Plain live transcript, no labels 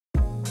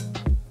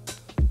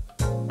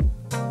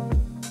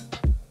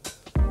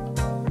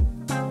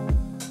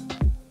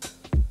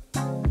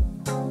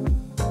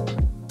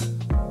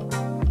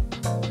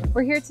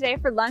We're here today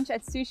for lunch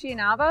at Sushi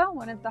Anaba,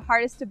 one of the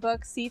hardest to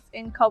book seats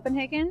in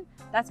Copenhagen.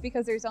 That's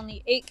because there's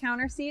only 8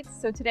 counter seats,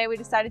 so today we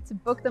decided to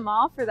book them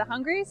all for the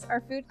Hungries,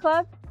 our food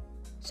club.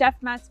 Chef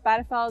Mads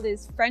Battefeld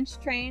is French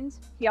trained.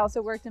 He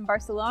also worked in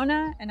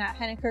Barcelona and at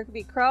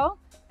Hennekirkeby Crow,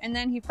 and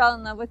then he fell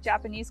in love with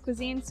Japanese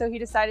cuisine, so he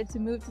decided to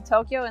move to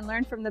Tokyo and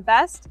learn from the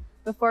best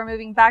before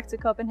moving back to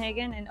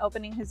Copenhagen and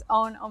opening his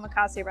own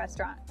Omakase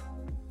restaurant.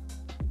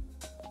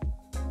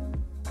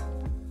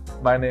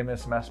 My name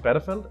is Mads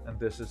Battefeld and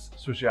this is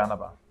Sushi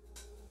Anaba.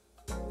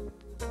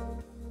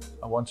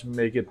 I want to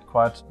make it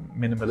quite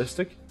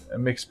minimalistic, a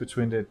mix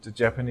between the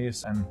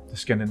Japanese and the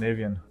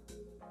Scandinavian.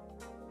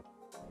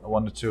 I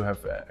wanted to have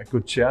a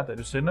good chair that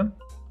you sit in,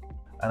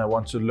 and I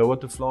want to lower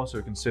the floor so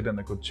you can sit in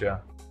a good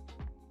chair.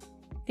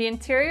 The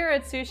interior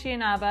at Sushi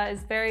Anaba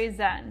is very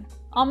zen,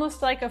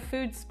 almost like a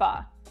food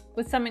spa,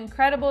 with some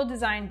incredible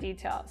design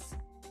details.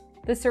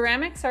 The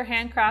ceramics are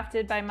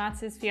handcrafted by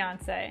Mads'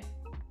 fiancée,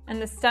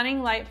 and the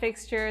stunning light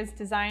fixture is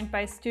designed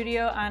by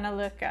Studio Anna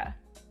Luca.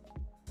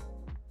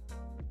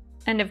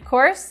 And of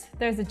course,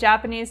 there's a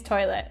Japanese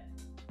toilet.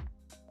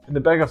 In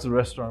the back of the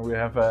restaurant we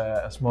have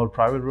a small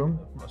private room,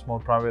 a small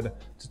private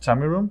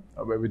tatami room,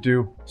 where we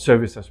do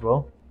service as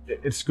well.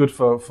 It's good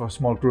for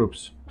small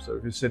groups. So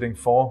if you're sitting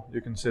 4,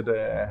 you can sit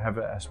have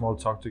a small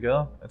talk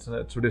together. It's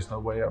a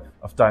traditional way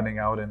of dining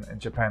out in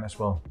Japan as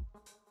well.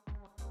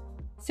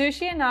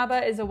 Sushi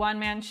Anaba is a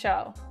one-man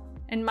show,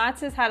 and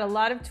Mads has had a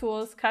lot of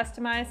tools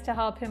customized to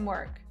help him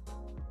work.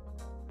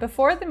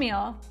 Before the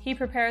meal, he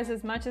prepares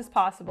as much as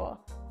possible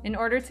in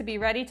order to be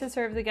ready to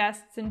serve the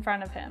guests in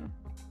front of him.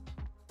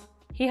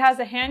 He has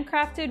a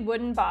handcrafted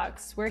wooden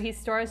box where he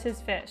stores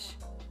his fish,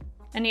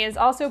 and he has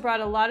also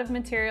brought a lot of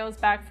materials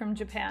back from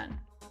Japan,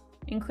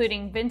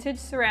 including vintage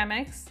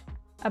ceramics,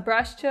 a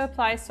brush to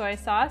apply soy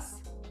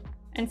sauce,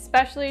 and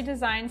specially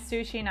designed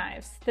sushi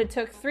knives that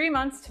took 3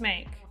 months to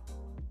make.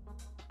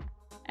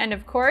 And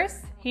of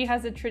course, he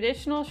has a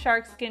traditional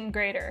shark skin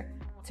grater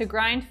to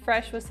grind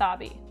fresh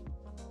wasabi.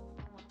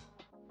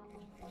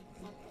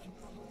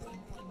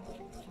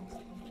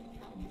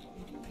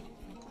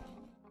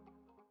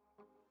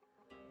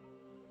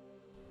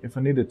 If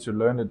I needed to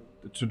learn it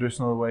the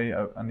traditional way,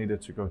 I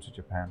needed to go to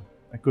Japan.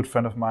 A good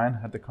friend of mine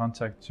had the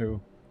contact to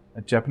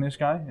a Japanese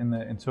guy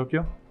in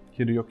Tokyo,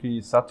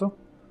 Hiroyuki Sato,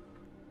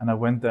 and I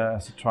went there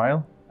as a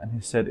trial, and he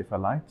said if I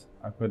liked,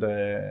 I could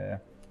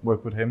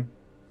work with him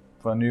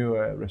for a new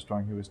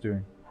restaurant he was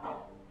doing.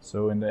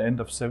 So in the end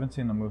of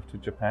 17 I moved to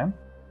Japan.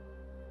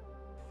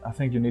 I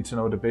think you need to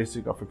know the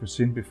basic of a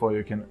cuisine before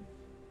you can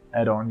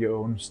add on your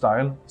own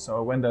style. So I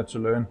went there to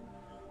learn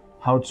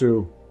how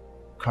to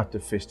cut the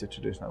fish the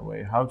traditional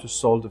way, how to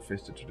salt the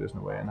fish the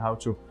traditional way, and how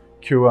to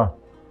cure,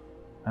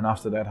 and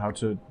after that how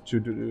to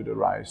do the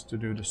rice, to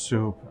do the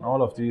soup, and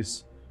all of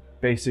these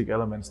basic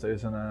elements there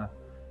is in a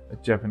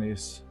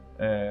Japanese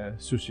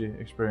sushi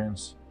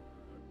experience.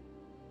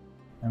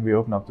 And we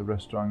opened up the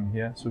restaurant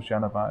here, Sushi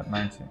Anaba, at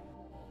 19.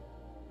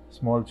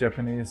 Small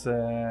Japanese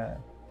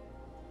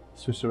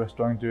sushi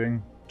restaurant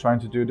trying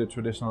to do the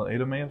traditional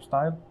edamame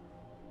style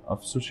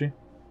of sushi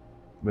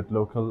with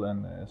local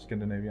and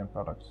Scandinavian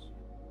products.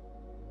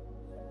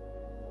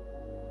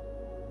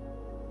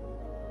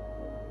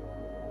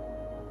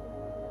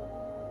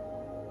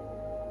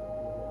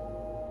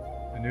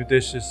 The new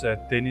dish is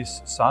Danish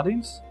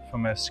sardines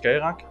from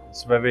Skagerrak.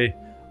 It's very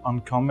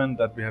uncommon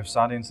that we have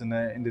sardines in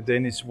the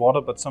Danish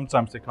water, but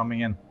sometimes they're coming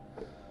in.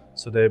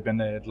 So they've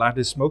been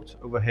lightly smoked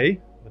over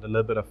hay with a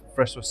little bit of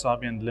fresh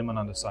wasabi and lemon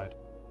on the side.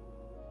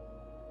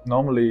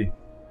 Normally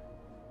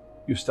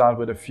you start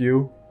with a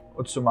few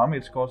otsumami,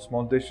 it's called,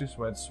 small dishes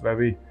where it's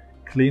very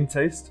clean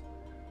taste.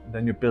 And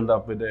then you build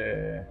up with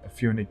a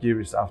few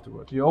nigiris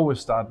afterwards. You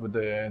always start with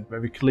a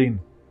very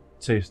clean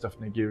taste of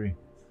nigiri.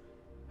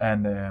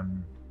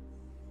 And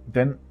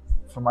then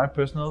for my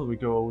personal, we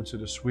go over to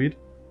the sweet,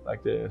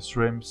 like the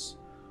shrimps,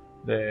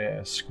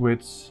 the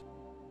squids.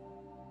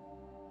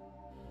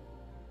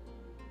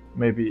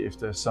 Maybe if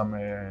there's some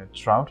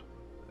trout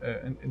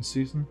in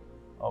season,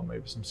 or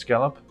maybe some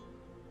scallop.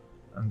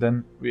 And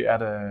then we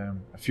add a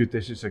few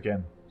dishes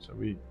again. So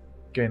we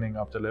gaining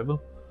up the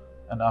level.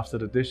 And after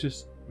the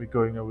dishes, we're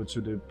going over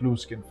to the blue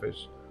skin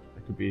fish.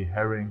 It could be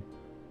herring,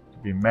 it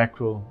could be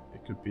mackerel,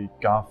 it could be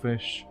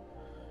garfish,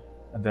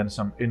 and then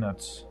some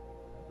innards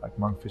like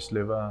monkfish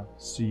liver,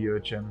 sea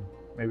urchin,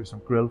 maybe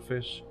some grilled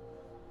fish.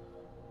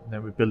 And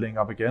then we're building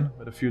up again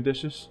with a few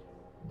dishes.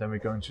 Then we're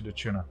going to the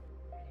tuna.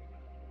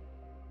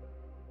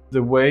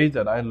 The way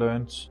that I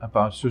learned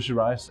about sushi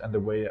rice and the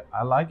way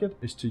I like it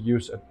is to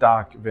use a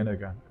dark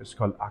vinegar. It's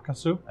called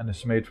akasu and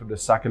it's made from the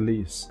sake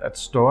leaves. That's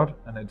stored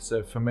and it's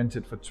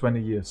fermented for 20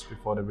 years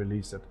before they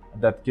release it.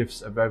 And that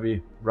gives a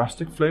very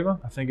rustic flavor.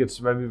 I think it's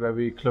very,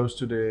 very close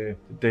to the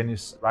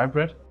Danish rye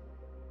bread.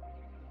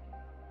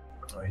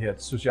 Here at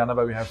Sushi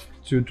Anaba we have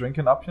 2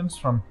 drinking options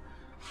from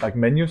like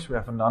menus. We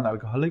have a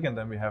non-alcoholic and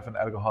then we have an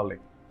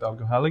alcoholic. The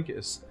alcoholic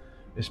is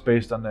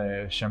based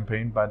on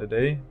champagne by the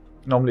day.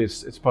 Normally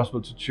it's possible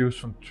to choose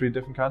from 3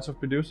 different kinds of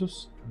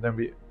producers, and then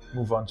we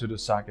move on to the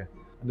sake.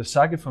 And the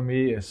sake for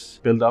me is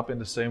built up in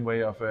the same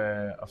way of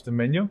the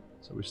menu.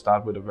 So we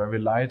start with a very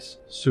light,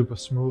 super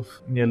smooth,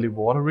 nearly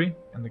watery,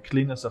 and the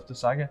cleanness of the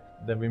sake.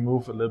 Then we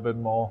move a little bit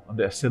more on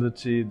the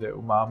acidity, the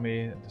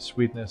umami, the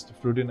sweetness, the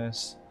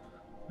fruitiness.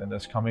 Then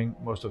there's coming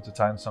most of the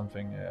time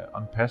something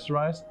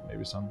unpasteurized,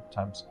 maybe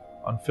sometimes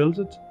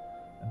unfiltered.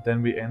 And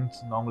then we end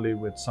normally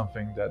with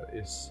something that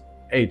is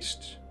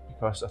aged,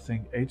 because I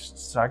think aged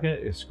sake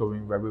is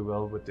going very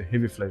well with the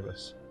heavy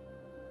flavors.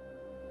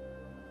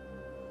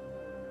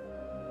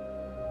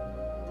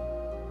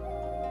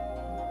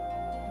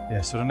 Yeah,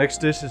 so the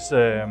next dish is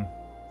the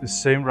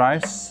same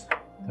rice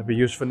that we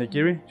use for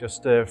nigiri,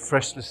 just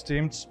freshly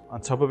steamed. On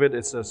top of it,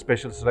 it's a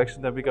special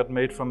selection that we got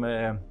made from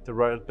the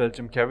Royal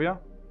Belgium caviar.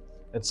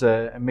 It's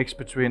a mix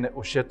between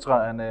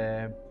ochetra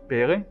and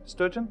bere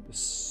sturgeon. The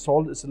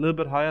salt is a little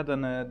bit higher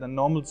than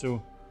normal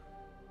to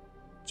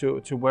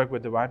work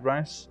with the white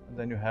rice. And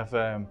then you have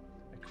a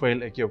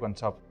quail egg yolk on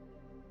top.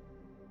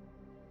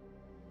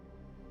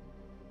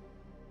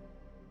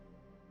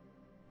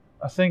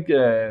 I think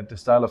the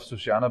style of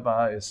Sushi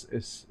Anaba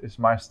is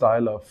my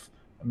style of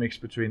a mix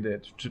between the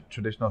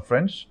traditional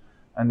French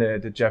and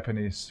the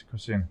Japanese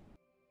cuisine.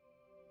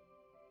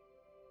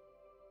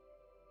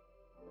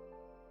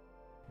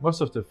 Most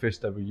of the fish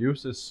that we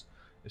use is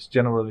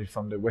generally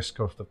from the west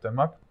coast of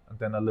Denmark, and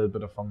then a little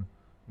bit from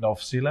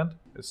North Zealand.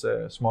 It's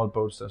small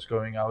boats that's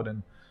going out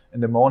in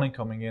the morning,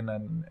 coming in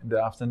and in the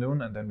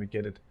afternoon, and then we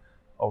get it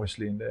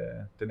obviously in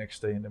the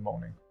next day in the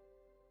morning.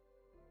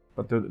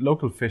 But the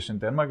local fish in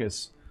Denmark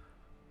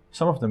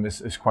some of them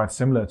is quite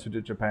similar to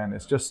the Japan.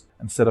 It's just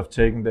instead of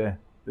taking the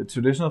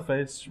traditional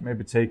fish,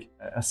 maybe take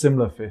a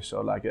similar fish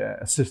or like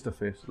a sister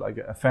fish, like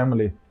a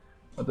family.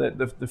 But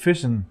the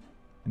fish in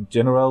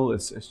general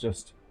is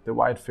just the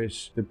white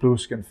fish, the blue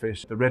skin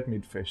fish, the red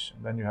meat fish.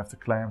 And then you have the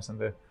clams and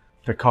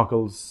the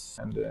cockles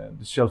and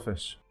the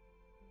shellfish.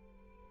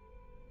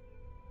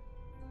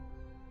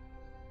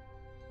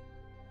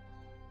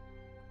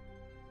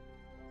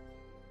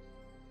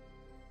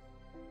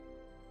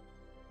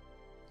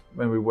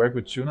 When we work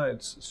with tuna,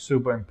 it's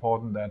super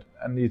important that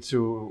I need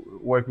to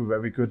work with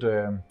very good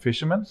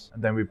fishermen,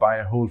 and then we buy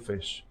a whole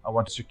fish. I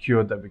want to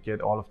secure that we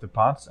get all of the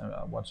parts, and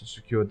I want to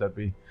secure that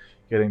we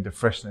getting the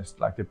freshness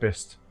like the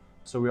best.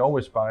 So we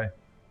always buy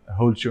a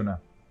whole tuna.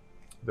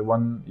 The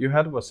one you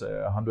had was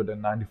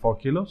 194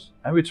 kilos,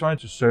 and we try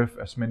to serve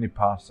as many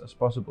parts as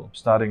possible,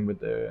 starting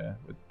with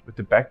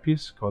the back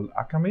piece called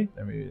akami.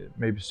 Then we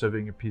maybe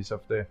serving a piece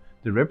of the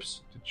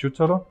ribs, the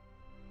chutoro.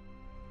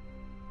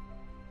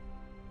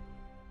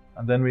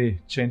 And then we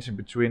change in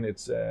between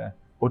it's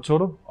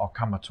otoro or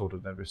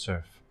kamatoro that we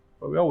serve.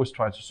 But we always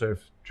try to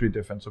serve 3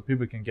 different, so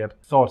people can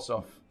get thoughts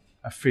of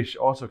a fish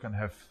also can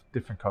have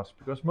different cuts,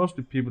 because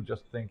mostly people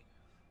just think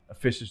a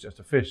fish is just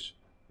a fish.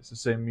 It's the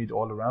same meat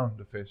all around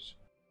the fish.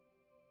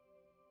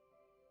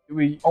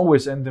 We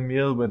always end the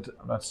meal with,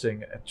 I'm not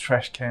saying a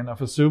trash can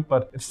of a soup,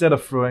 but instead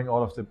of throwing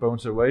all of the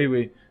bones away,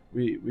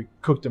 we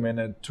cook them in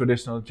a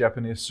traditional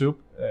Japanese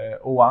soup,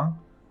 oang.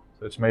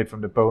 So it's made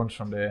from the bones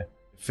from the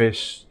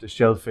fish, the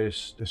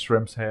shellfish, the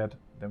shrimp's head.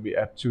 Then we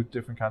add 2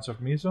 different kinds of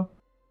miso.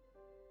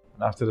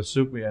 And after the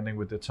soup, we're ending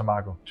with the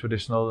tamago,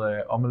 traditional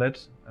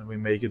omelette, and we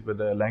make it with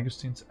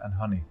langoustines and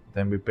honey.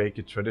 Then we bake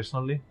it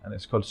traditionally, and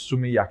it's called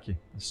sumiyaki.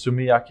 And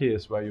sumiyaki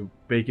is where you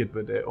bake it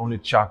with only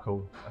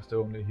charcoal as the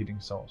only heating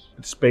source.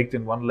 It's baked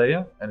in 1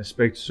 layer, and it's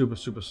baked super,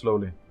 super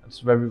slowly. It's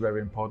very, very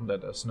important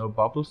that there's no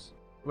bubbles.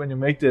 When you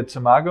make the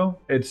tamago,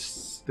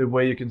 it's the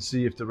way you can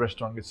see if the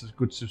restaurant is a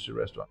good sushi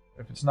restaurant.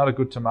 If it's not a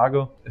good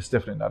tamago, it's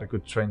definitely not a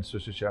good trained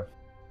sushi chef.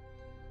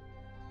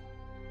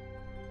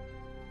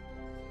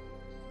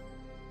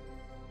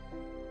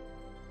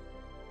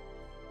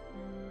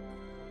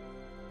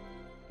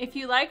 If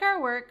you like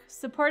our work,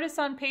 support us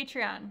on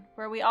Patreon,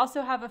 where we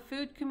also have a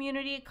food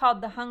community called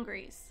The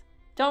Hungries.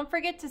 Don't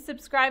forget to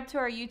subscribe to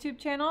our YouTube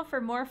channel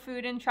for more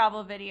food and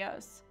travel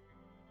videos.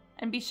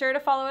 And be sure to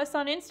follow us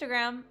on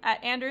Instagram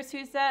at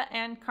Andershuset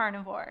and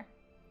Carnivore.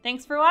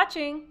 Thanks for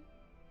watching!